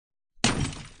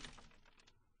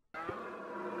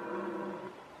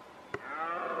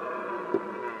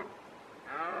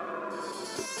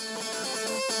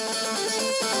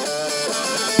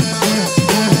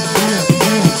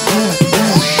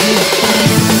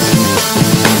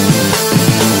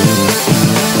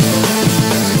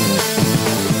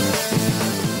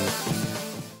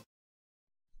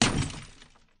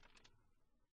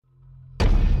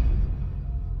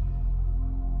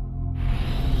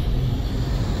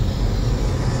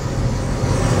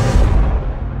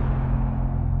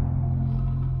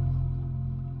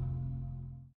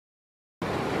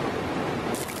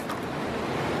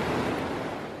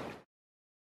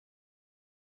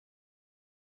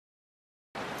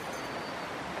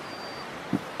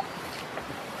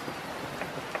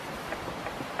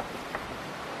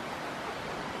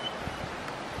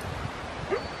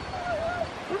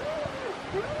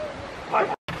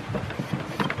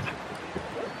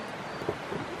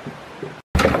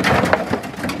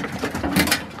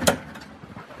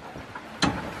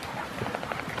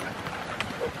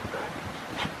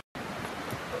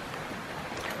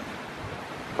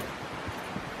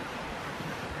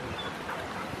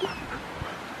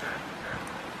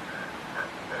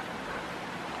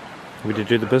We to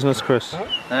do the business, Chris.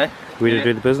 Hey? We to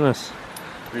do the business.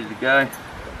 Ready to go.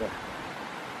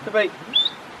 To beat.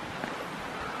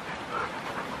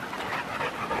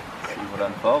 See what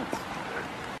unfolds.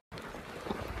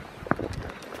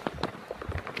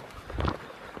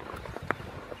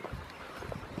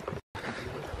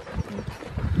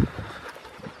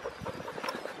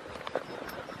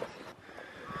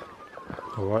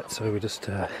 Alright, so we're just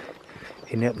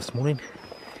heading out this morning.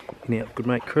 Heading out with good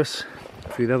mate Chris, a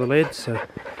few of the other lads.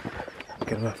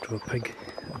 Going after a pig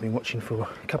I've been watching for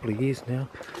a couple of years now.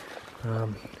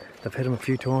 They've had him a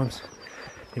few times,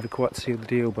 never quite sealed the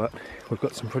deal, but we've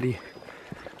got some pretty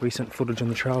recent footage on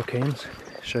the trail cams.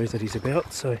 Shows that he's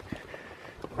about, so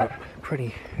we're up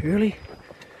pretty early.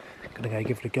 Gonna go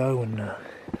give it a go and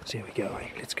see how we go.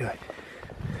 Let's go.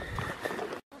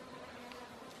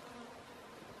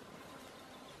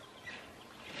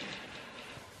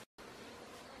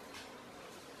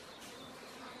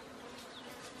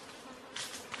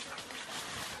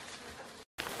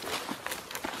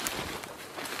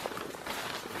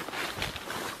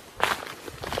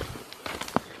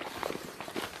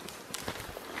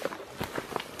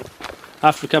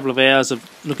 After a couple of hours of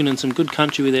looking in some good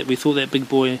country where we thought that big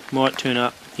boy might turn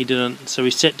up, he didn't. So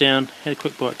we sat down, had a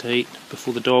quick bite to eat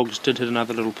before the dogs did hit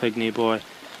another little pig nearby.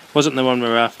 Wasn't the one we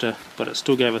were after, but it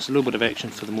still gave us a little bit of action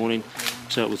for the morning,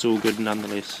 so it was all good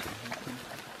nonetheless.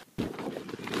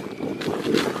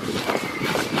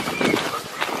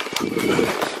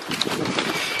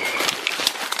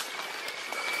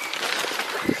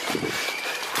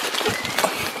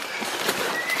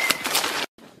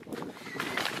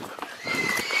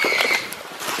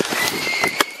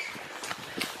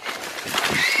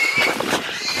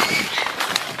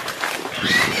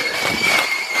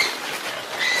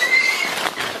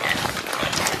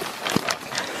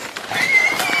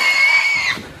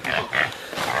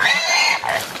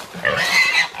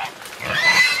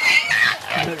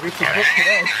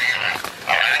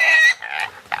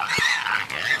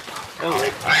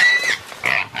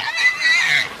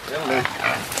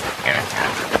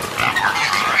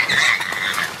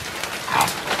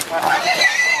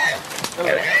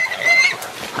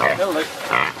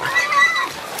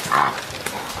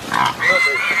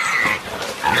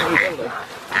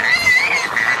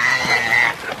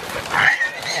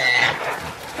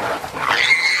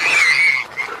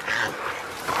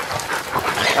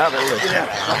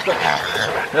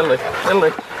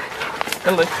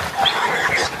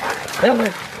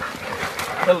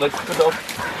 Good dog.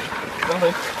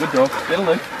 Good dog.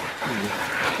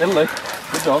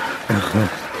 Good dog.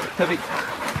 Heavy.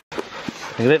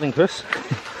 Look at that thing, Chris.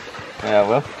 Yeah,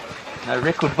 well, no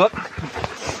record book.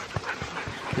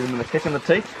 Give him a kick in the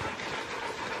teeth.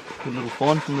 Good little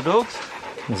fawn from the dogs.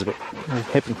 It was a bit,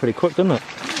 happened pretty quick, didn't it?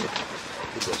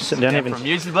 Sitting down having from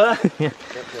Muesli Bar. Yeah,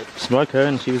 smoke her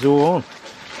and she was all on.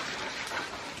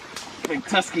 Big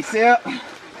tusky sow.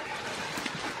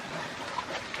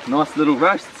 Nice little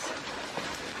roasts.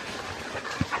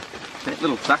 That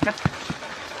little sucker.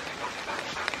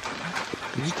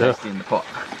 Good He's stuff. tasty in the pot.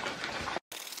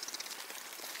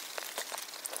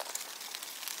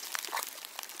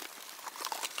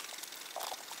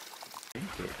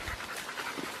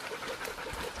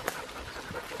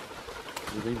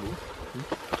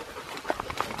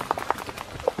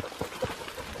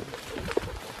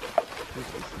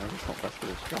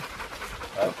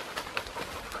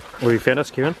 What do you found us,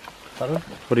 Kieran? Pardon?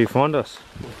 What do you find us?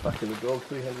 Fucking the dog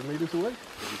 300 metres away.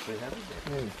 300?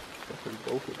 Yeah. That's pretty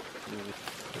bolted.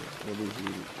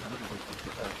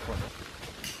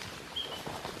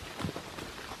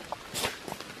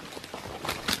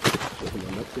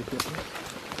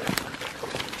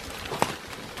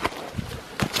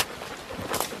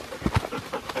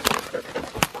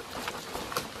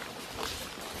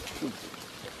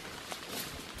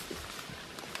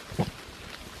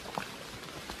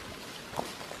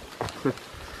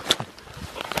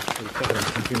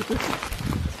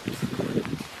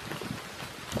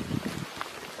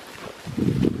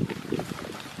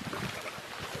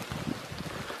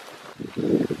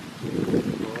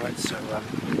 Alright, so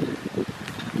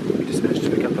we just managed to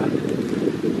pick up a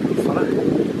little fella.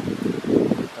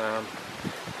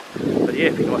 But yeah,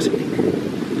 it'd be nice evening.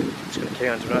 Just going to carry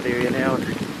on to another area now and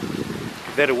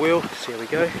give that a whirl, see how we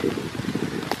go. The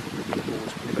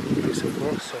ball's been a bit impressive for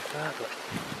us so far, but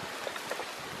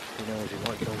who knows, we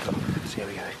might get on top. See how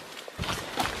we go.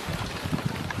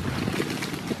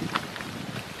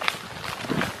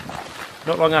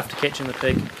 Not long after catching the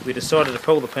pig, we decided to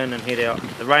pull the pin and head out.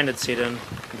 The rain had set in,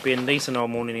 it'd been a decent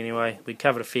old morning anyway, we'd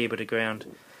covered a fair bit of ground.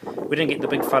 we didn't get the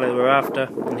big fella we were after,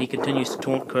 and he continues to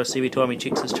taunt Chris every time he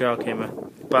checks his trail camera.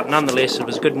 But nonetheless, it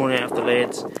was a good morning out with the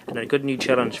lads and a good new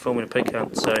challenge filming a pig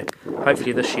hunt. So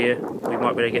hopefully this year we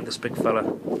might be able to get this big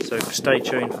fella. So stay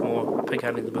tuned for more pig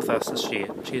hunting with us this year.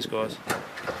 Cheers guys.